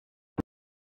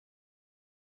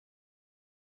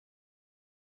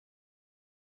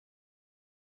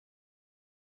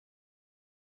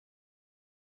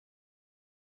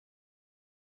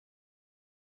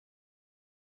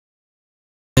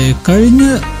കഴിഞ്ഞ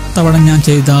തവണ ഞാൻ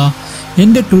ചെയ്ത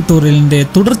എൻ്റെ ട്യൂട്ടോറിയലിൻ്റെ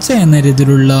തുടർച്ച എന്ന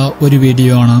രീതിയിലുള്ള ഒരു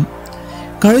വീഡിയോ ആണ്.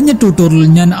 കഴിഞ്ഞ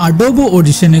ട്യൂട്ടോറിയലിൽ ഞാൻ അഡോബ്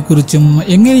ഓഡിഷനെ കുറിച്ചും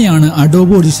എങ്ങനെയാണ്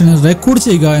അഡോബ് ഓഡിഷനെ റെക്കോർഡ്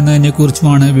ചെയ്യുക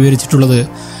എന്നതിനെക്കുറിച്ചുമാണ് വിവരിച്ചിട്ടുള്ളത്.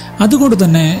 അതുകൊണ്ട്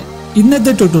തന്നെ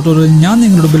ഇന്നത്തെ ട്യൂട്ടോറിയലിൽ ഞാൻ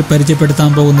നിങ്ങളുടെ മുമ്പിൽ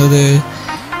പരിചയപ്പെടുത്താൻ പോകുന്നത്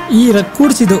ഈ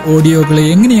റെക്കോർഡ് ചെയ്ത ഓഡിയോകളെ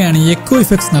എങ്ങനെയാണ് എക്കോ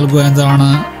ഇഫക്ട്സ് നൽകുക എന്നതാണ്.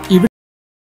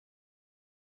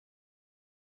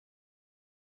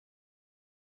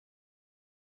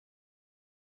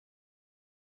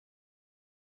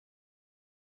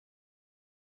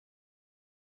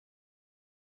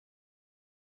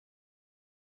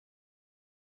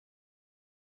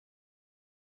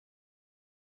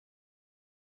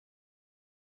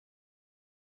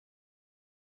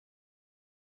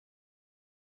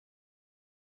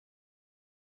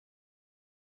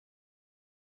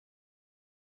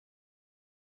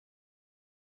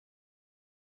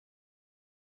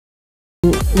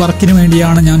 വർക്കിന്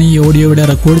വേണ്ടിയാണ് ഞാൻ ഈ ഓഡിയോ ഇവിടെ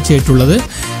റെക്കോർഡ് ചെയ്തിട്ടുള്ളത്.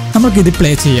 നമുക്കിത്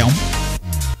പ്ലേ ചെയ്യാം.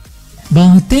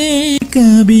 ബാത്തേ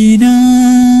കബി നാ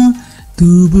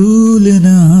തൂ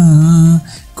ഭൂലനാ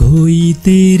കോയി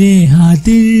തേരെ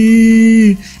ഹാതിൽ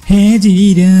ഹേ ജീ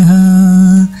രഹാ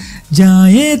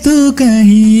जाए तो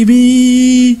कहीं भी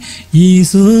ये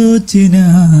सोचना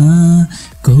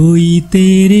कोई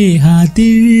तेरे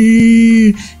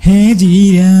हाथिर है जी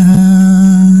रहा.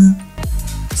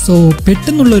 സോ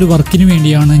പെട്ടെന്നുള്ളൊരു വർക്കിന്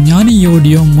വേണ്ടിയാണ് ഞാൻ ഈ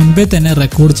ഓഡിയോ മുൻപേ തന്നെ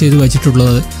റെക്കോർഡ് ചെയ്ത്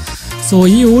വെച്ചിട്ടുള്ളത്. സോ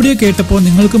ഈ ഓഡിയോ കേട്ടപ്പോൾ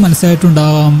നിങ്ങൾക്ക്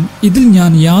മനസ്സിലായിട്ടുണ്ടാവാം ഇതിൽ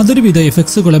ഞാൻ യാതൊരുവിധ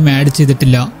എഫക്ട്സുകളും ആഡ്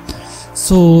ചെയ്തിട്ടില്ല.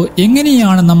 സോ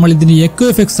എങ്ങനെയാണ് നമ്മൾ ഇതിന് എക്കോ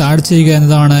എഫക്ട്സ് ആഡ് ചെയ്യുക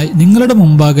എന്നതാണ് നിങ്ങളുടെ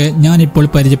മുമ്പാകെ ഞാനിപ്പോൾ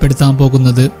പരിചയപ്പെടുത്താൻ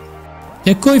പോകുന്നത്.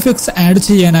 എക്കോ ഇഫക്ട്സ് ആഡ്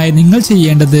ചെയ്യാനായി നിങ്ങൾ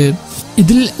ചെയ്യേണ്ടത്,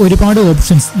 ഇതിൽ ഒരുപാട്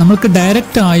ഓപ്ഷൻസ് നമ്മൾക്ക്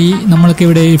ഡയറക്റ്റായി നമ്മൾക്ക്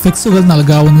ഇവിടെ ഇഫക്ട്സുകൾ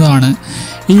നൽകാവുന്നതാണ്.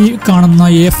 ഈ കാണുന്ന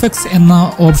എഫക്ട്സ് എന്ന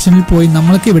ഓപ്ഷനിൽ പോയി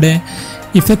നമ്മൾക്കിവിടെ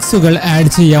ഇഫക്ട്സുകൾ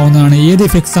ആഡ് ചെയ്യാവുന്നതാണ്. ഏത്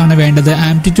ഇഫക്ട്സ് ആണ് വേണ്ടത്,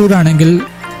 ആംപ്ലിറ്റ്യൂഡ് ആണെങ്കിൽ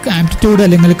ആംപ്ലിറ്റ്യൂഡ്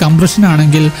അല്ലെങ്കിൽ കംപ്രഷൻ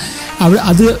ആണെങ്കിൽ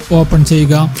അത് ഓപ്പൺ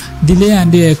ചെയ്യുക. ഡിലേ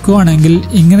ആൻഡ് എക്കോ ആണെങ്കിൽ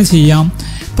ഇങ്ങനെ ചെയ്യാം.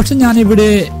 പക്ഷെ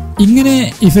ഞാനിവിടെ ഇങ്ങനെ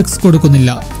ഇഫക്ട്സ് കൊടുക്കുന്നില്ല.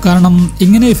 കാരണം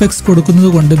ഇങ്ങനെ ഇഫക്ട്സ് കൊടുക്കുന്നത്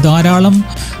കൊണ്ട് ധാരാളം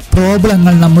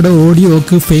പ്രോബ്ലങ്ങൾ നമ്മുടെ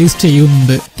ഓഡിയോക്ക് ഫേസ്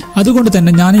ചെയ്യുന്നുണ്ട്. അതുകൊണ്ട്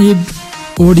തന്നെ ഞാൻ ഈ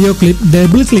ഓഡിയോ ക്ലിപ്പ്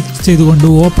ഡബിൾ ക്ലിക്ക് ചെയ്തുകൊണ്ട്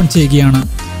ഓപ്പൺ ചെയ്യുകയാണ്.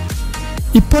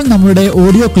 ഇപ്പോൾ നമ്മുടെ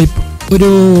ഓഡിയോ ക്ലിപ്പ്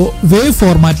ഒരു വേവ്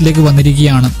ഫോർമാറ്റിലേക്ക്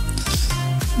വന്നിരിക്കുകയാണ്.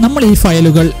 നമ്മൾ ഈ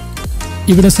ഫയലുകൾ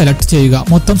ഇവിടെ സെലക്ട് ചെയ്യുക,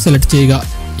 മൊത്തം സെലക്ട് ചെയ്യുക.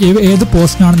 ഏത്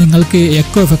പോർഷനാണ് നിങ്ങൾക്ക്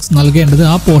എക്കോ എഫക്ട്സ് നൽകേണ്ടത്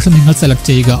ആ പോർഷൻ നിങ്ങൾ സെലക്ട്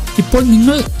ചെയ്യുക. ഇപ്പോൾ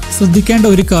നിങ്ങൾ ശ്രദ്ധിക്കേണ്ട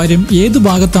ഒരു കാര്യം, ഏത്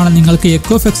ഭാഗത്താണ് നിങ്ങൾക്ക്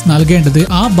എക്കോ എഫക്ട്സ് നൽകേണ്ടത്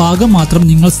ആ ഭാഗം മാത്രം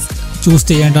നിങ്ങൾ ചൂസ്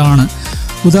ചെയ്യേണ്ടതാണ്.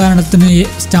 ഉദാഹരണത്തിന്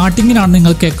സ്റ്റാർട്ടിങ്ങിനാണ്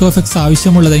നിങ്ങൾക്ക് എക്കോ എഫക്ട്സ്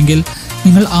ആവശ്യമുള്ളതെങ്കിൽ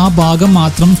നിങ്ങൾ ആ ഭാഗം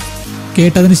മാത്രം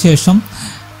കേട്ടതിന് ശേഷം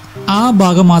ആ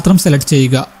ഭാഗം മാത്രം സെലക്ട്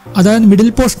ചെയ്യുക. അതായത് മിഡിൽ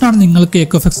പോർഷനാണ് നിങ്ങൾക്ക്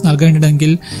എക്കോ എഫക്ട്സ്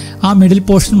നൽകേണ്ടതെങ്കിൽ ആ മിഡിൽ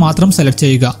പോർഷൻ മാത്രം സെലക്ട്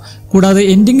ചെയ്യുക. കൂടാതെ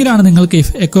എൻഡിങ്ങിലാണ് നിങ്ങൾക്ക്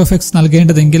എക്കോ എഫക്ട്സ്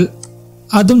നൽകേണ്ടതെങ്കിൽ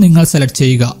അതും നിങ്ങൾ സെലക്ട്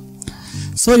ചെയ്യുക.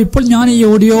 സോ ഇപ്പോൾ ഞാൻ ഈ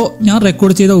ഓഡിയോ ഞാൻ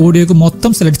റെക്കോർഡ് ചെയ്ത ഓഡിയോക്ക്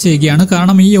മൊത്തം സെലക്ട് ചെയ്യുകയാണ്.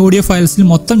 കാരണം ഈ ഓഡിയോ ഫയൽസിൽ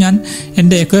മൊത്തം ഞാൻ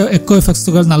എൻ്റെ എക്കോ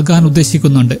എഫക്ട്സുകൾ നൽകാൻ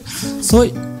ഉദ്ദേശിക്കുന്നുണ്ട്. സോ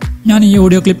ഞാൻ ഈ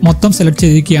ഓഡിയോ ക്ലിപ്പ് മൊത്തം സെലക്ട്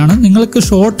ചെയ്തിരിക്കുകയാണ്. നിങ്ങൾക്ക്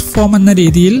ഷോർട്ട് ഫോം എന്ന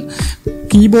രീതിയിൽ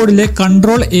കീബോർഡിലെ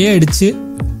കൺട്രോൾ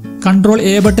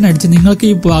എ ബട്ടൺ അടിച്ച് നിങ്ങൾക്ക്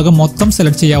ഈ ഭാഗം മൊത്തം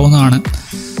സെലക്ട് ചെയ്യാവുന്നതാണ്.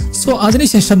 സോ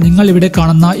അതിനുശേഷം നിങ്ങൾ ഇവിടെ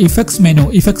കാണുന്ന ഇഫക്ട്സ് മെനു,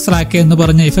 ഇഫക്ട്സ് റാക്ക് എന്ന്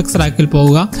പറഞ്ഞ ഇഫക്ട്സ് റാക്കിൽ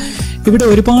പോവുക. ഇവിടെ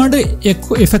ഒരുപാട്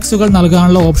എഫക്ട്സുകൾ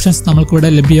നൽകാനുള്ള ഓപ്ഷൻസ് നമ്മൾക്കിവിടെ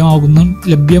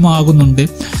ലഭ്യമാകുന്നുണ്ട്.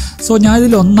 സോ ഞാൻ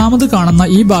ഇതിൽ ഒന്നാമത് കാണുന്ന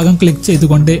ഈ ഭാഗം ക്ലിക്ക്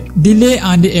ചെയ്തുകൊണ്ട് ഡിലേ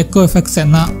ആൻഡ് എക്കോ എഫക്ട്സ്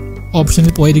എന്ന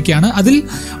ഓപ്ഷനിൽ പോയിരിക്കുകയാണ്. അതിൽ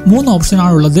 3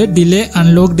 ഓപ്ഷനാണുള്ളത്: ഡിലേ,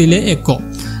 അൺലോക്ക്, ഡിലേ, എക്കോ.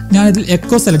 ഞാനിതിൽ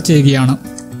എക്കോ സെലക്ട് ചെയ്യുകയാണ്.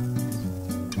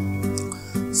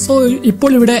 സോ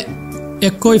ഇപ്പോൾ ഇവിടെ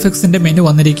എക്കോ ഇഫക്ട്സിൻ്റെ മെനു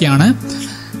വന്നിരിക്കുകയാണ്.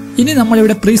 ഇനി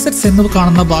നമ്മളിവിടെ പ്രീസെറ്റ്സ് എന്ന്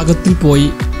കാണുന്ന ഭാഗത്തിൽ പോയി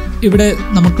ഇവിടെ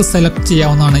നമുക്ക് സെലക്ട്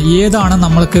ചെയ്യാവുന്നതാണ്. ഏതാണ്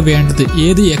നമ്മൾക്ക് വേണ്ടത്,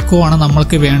 ഏത് എക്കോ ആണ്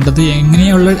നമ്മൾക്ക് വേണ്ടത്,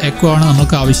 എങ്ങനെയുള്ള എക്കോ ആണ്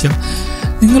നമുക്ക് ആവശ്യം.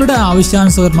 നിങ്ങളുടെ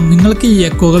ആവശ്യാനുസരണം നിങ്ങൾക്ക് ഈ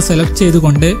എക്കോകൾ സെലക്ട്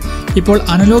ചെയ്തുകൊണ്ട് ഇപ്പോൾ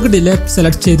അനലോഗ് ഡിലേ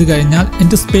സെലക്ട് ചെയ്ത് കഴിഞ്ഞാൽ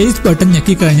എൻ്റെ സ്പേസ് ബട്ടൺ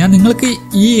ഞെക്കിക്കഴിഞ്ഞാൽ നിങ്ങൾക്ക്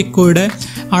ഈ എക്കോയുടെ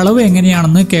അളവ്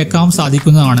എങ്ങനെയാണെന്ന് കേൾക്കാൻ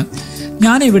സാധിക്കുന്നതാണ്.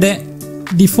 ഞാനിവിടെ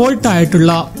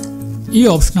ഡിഫോൾട്ടായിട്ടുള്ള ഈ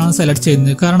ഓപ്ഷനാണ് സെലക്ട്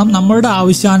ചെയ്യുന്നത്. കാരണം നമ്മളുടെ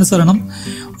ആവശ്യാനുസരണം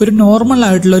ഒരു നോർമൽ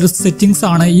ആയിട്ടുള്ള ഒരു സെറ്റിങ്സ്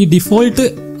ആണ് ഈ ഡിഫോൾട്ട്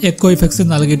എക്കോ ഇഫക്ട്സ്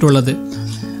നൽകിയിട്ടുള്ളത്.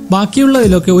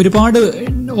 ബാക്കിയുള്ളതിലൊക്കെ ഒരുപാട്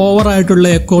ഓവറായിട്ടുള്ള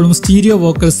എക്കോകളും സ്റ്റീരിയോ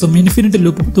വോക്കൽസും ഇൻഫിനിറ്റ്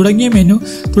ലൂപ്പും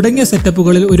തുടങ്ങിയ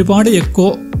സെറ്റപ്പുകളിൽ ഒരുപാട് എക്കോ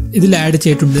ഇതിൽ ആഡ്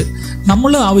ചെയ്തിട്ടുണ്ട്.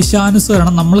 നമ്മൾ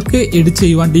ആവശ്യാനുസരണം നമ്മൾക്ക് എഡിറ്റ്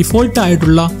ചെയ്യുവാൻ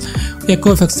ഡിഫോൾട്ടായിട്ടുള്ള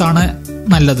എക്കോ എഫക്ട്സ് ആണ്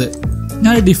നല്ലത്.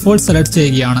 ഞാൻ ഡിഫോൾട്ട് സെലക്ട്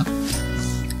ചെയ്യുകയാണ്.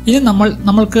 ഇനി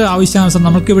നമ്മൾക്ക് ആവശ്യാനുസരണം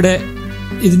നമ്മൾക്കിവിടെ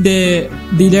ഇതിൻ്റെ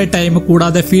ഡിലേ ടൈം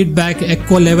കൂടാതെ ഫീഡ്ബാക്ക്,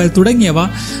 എക്കോ ലെവൽ തുടങ്ങിയവ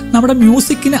നമ്മുടെ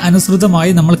മ്യൂസിക്കിന്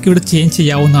അനുസൃതമായി നമ്മൾക്കിവിടെ ചേഞ്ച്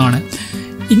ചെയ്യാവുന്നതാണ്.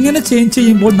 ഇങ്ങനെ ചേഞ്ച്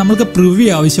ചെയ്യുമ്പോൾ നമുക്ക് പ്രിവ്യൂ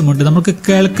ആവശ്യമുണ്ട്, നമുക്ക്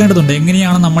കേൾക്കേണ്ടതുണ്ട്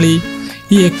എങ്ങനെയാണ് നമ്മൾ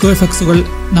ഈ എക്കോ എഫക്ട്സുകൾ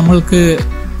നമ്മൾക്ക്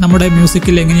നമ്മുടെ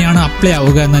മ്യൂസിക്കിൽ എങ്ങനെയാണ് അപ്ലൈ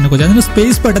ആവുക എന്നതിനെക്കുറിച്ച്. അതിന്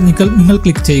സ്പേസ് ബട്ടൺ നിങ്ങൾ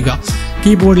ക്ലിക്ക് ചെയ്യുക.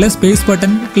 കീബോർഡിലെ സ്പേസ്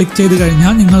ബട്ടൺ ക്ലിക്ക് ചെയ്ത്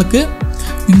കഴിഞ്ഞാൽ നിങ്ങൾക്ക്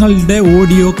നിങ്ങളുടെ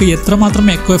ഓഡിയോക്ക് എത്രമാത്രം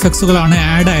എക്കോ എഫക്ട്സുകളാണ്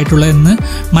ആഡ് ആയിട്ടുള്ളതെന്ന്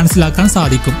മനസ്സിലാക്കാൻ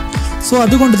സാധിക്കും. സോ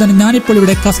അതുകൊണ്ട് തന്നെ ഞാനിപ്പോൾ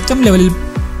ഇവിടെ കസ്റ്റം ലെവലിൽ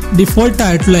ഡിഫോൾട്ട്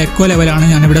ആയിട്ടുള്ള എക്കോ ലെവലാണ്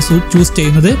ഞാനിവിടെ ചൂസ്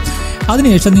ചെയ്യുന്നത്.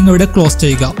 അതിനുശേഷം നിങ്ങളിവിടെ ക്ലോസ്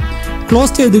ചെയ്യുക.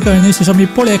 ക്ലോസ് ചെയ്ത് കഴിഞ്ഞ ശേഷം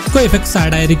ഇപ്പോൾ എക്കോ എഫക്ട്സ്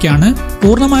ആഡ് ആയിരിക്കുകയാണ്.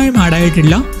 പൂർണ്ണമായും ആഡ്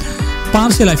ആയിട്ടില്ല,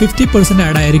 പാർഷ്യലായി 50%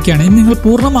 ആഡ് ആയിരിക്കുകയാണ്. ഇനി നിങ്ങൾ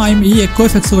പൂർണ്ണമായും ഈ എക്കോ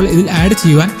എഫക്ട്സുകൾ ഇതിൽ ആഡ്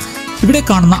ചെയ്യുവാൻ ഇവിടെ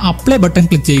കാണുന്ന അപ്ലൈ ബട്ടൺ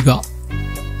ക്ലിക്ക് ചെയ്യുക.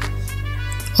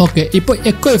 ഓക്കെ, ഇപ്പോൾ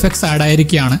എക്കോ എഫക്ട്സ് ആഡ്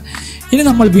ആയിരിക്കുകയാണ്. ഇനി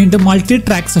നമ്മൾ വീണ്ടും മൾട്ടി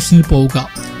ട്രാക്ക് സെഷനിൽ പോവുക.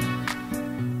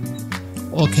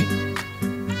 ഓക്കെ,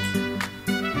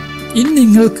 ഇനി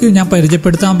നിങ്ങൾക്ക് ഞാൻ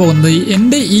പരിചയപ്പെടുത്താൻ പോകുന്നത്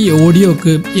എൻ്റെ ഈ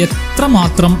ഓഡിയോക്ക്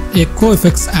എത്രമാത്രം എക്കോ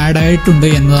എഫക്ട്സ് ആഡ് ആയിട്ടുണ്ട്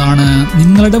എന്നതാണ്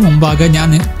നിങ്ങളുടെ മുമ്പാകെ ഞാൻ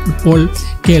ഇപ്പോൾ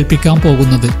കേൾപ്പിക്കാൻ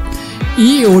പോകുന്നത്.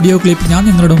 ഈ ഓഡിയോ ക്ലിപ്പ് ഞാൻ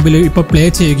നിങ്ങളുടെ മുമ്പിൽ ഇപ്പോൾ പ്ലേ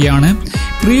ചെയ്യുകയാണ്.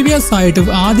 പ്രീവിയസ് ആയിട്ട്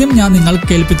ആദ്യം ഞാൻ നിങ്ങൾക്ക്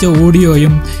കേൾപ്പിച്ച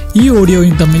ഓഡിയോയും ഈ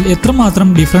ഓഡിയോയും തമ്മിൽ എത്രമാത്രം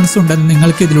ഡിഫറൻസ് ഉണ്ടെന്ന്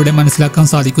നിങ്ങൾക്ക് ഇതിലൂടെ മനസ്സിലാക്കാൻ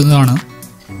സാധിക്കുന്നതാണ്.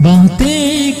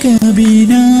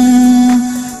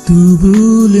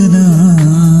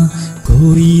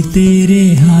 कोई तेरे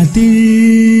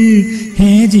हाथिर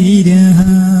है जी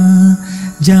रहा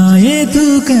जाए तू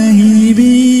कहीं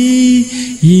भी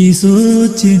ये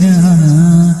सोचना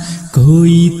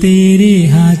कोई तेरे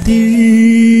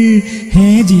हाथिर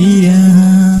है जी रहा.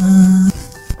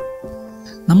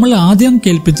 നമ്മൾ ആദ്യം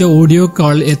കേൾപ്പിച്ച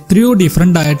ഓഡിയോക്കാൾ എത്രയോ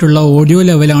ഡിഫറൻ്റ് ആയിട്ടുള്ള ഓഡിയോ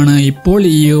ലെവലാണ് ഇപ്പോൾ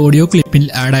ഈ ഓഡിയോ ക്ലിപ്പിൽ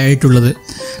ആഡ് ആയിട്ടുള്ളത്.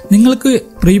 നിങ്ങൾക്ക്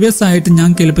പ്രീവിയസ് ആയിട്ട് ഞാൻ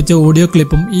കേൾപ്പിച്ച ഓഡിയോ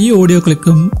ക്ലിപ്പും ഈ ഓഡിയോ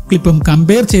ക്ലിപ്പും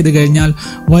കമ്പയർ ചെയ്ത് കഴിഞ്ഞാൽ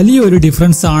വലിയൊരു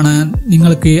ഡിഫറൻസ് ആണ്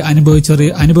നിങ്ങൾക്ക്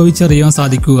അനുഭവിച്ചറിയാൻ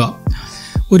സാധിക്കുക.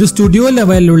 ഒരു സ്റ്റുഡിയോ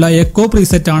ലെവലിലുള്ള എക്കോ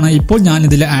പ്രീസെറ്റ് ആണ് ഇപ്പോൾ ഞാൻ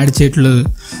ഇതിൽ ആഡ് ചെയ്തിട്ടുള്ളത്.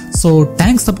 So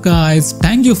thanks up guys,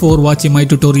 thank you for watching my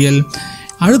tutorial.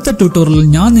 അടുത്ത ട്യൂട്ടോറിയലിൽ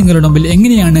ഞാൻ നിങ്ങളുടെ മുമ്പിൽ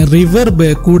എങ്ങനെയാണ് റിവർബ്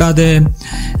കൂടാതെ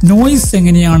നോയ്സ്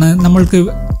എങ്ങനെയാണ് നമ്മൾക്ക്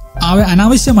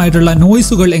അനാവശ്യമായിട്ടുള്ള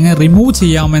നോയ്സുകൾ എങ്ങനെ റിമൂവ്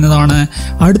ചെയ്യാം എന്നതാണ്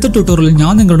അടുത്ത ട്യൂട്ടോറിയലിൽ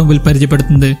ഞാൻ നിങ്ങളുടെ മുമ്പിൽ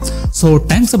പരിചയപ്പെടുത്തുന്നത്. So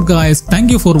thanks up guys,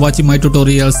 thank you for watching my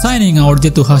tutorial. Signing out,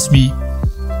 ജത്തു Hashmi.